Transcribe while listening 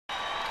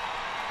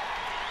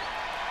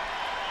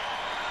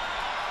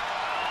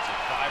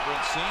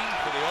vibrant scene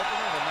for the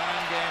opener of a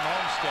 9-game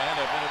homestand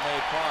at Minute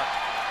Maid Park.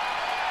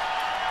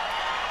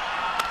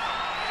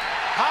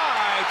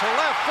 High to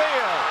left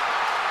field.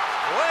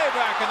 Way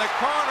back in the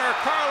corner,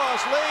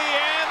 Carlos Lee,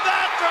 and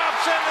that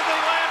drops into the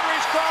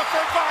Landry's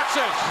Crawford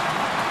boxes.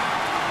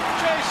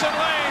 Jason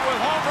Lane with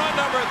home run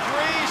number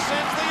 3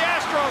 sends the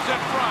Astros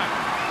in front.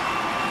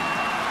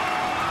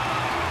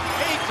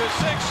 8-6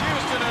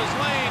 Houston as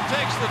Lane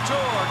takes the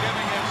tour,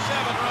 giving him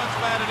 7 runs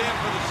batted in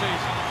for the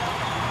season.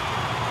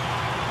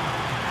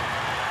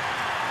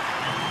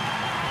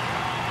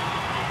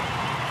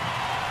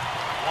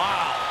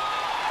 Wow.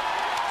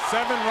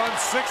 7 runs,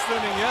 6th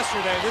inning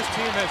yesterday. This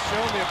team has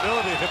shown the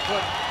ability to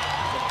put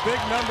the big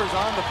numbers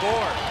on the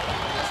board.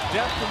 There's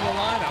depth in the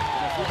lineup.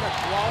 And if we've got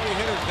quality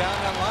hitters down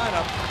that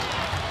lineup,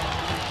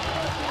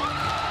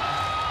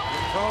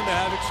 you're prone to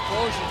have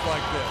explosions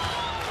like this.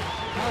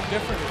 How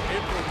different is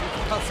April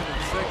 2006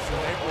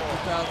 and April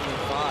 2005?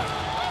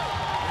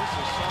 This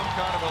is some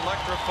kind of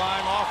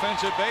electrifying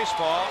offensive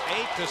baseball.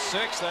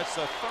 8-6. That's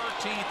the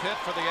 13th hit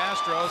for the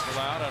Astros.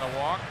 Allowed and a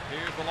walk.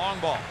 Here's the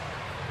long ball.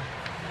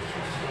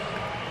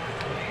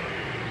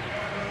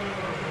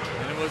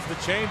 And it was the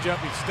changeup.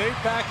 He stayed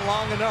back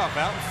long enough,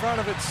 out in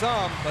front of it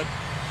some, but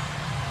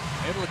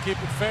able to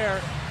keep it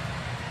fair.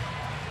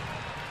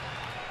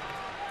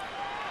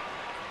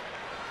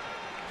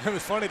 It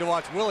was funny to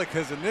watch Willie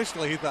because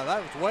initially he thought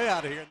that was way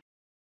out of here.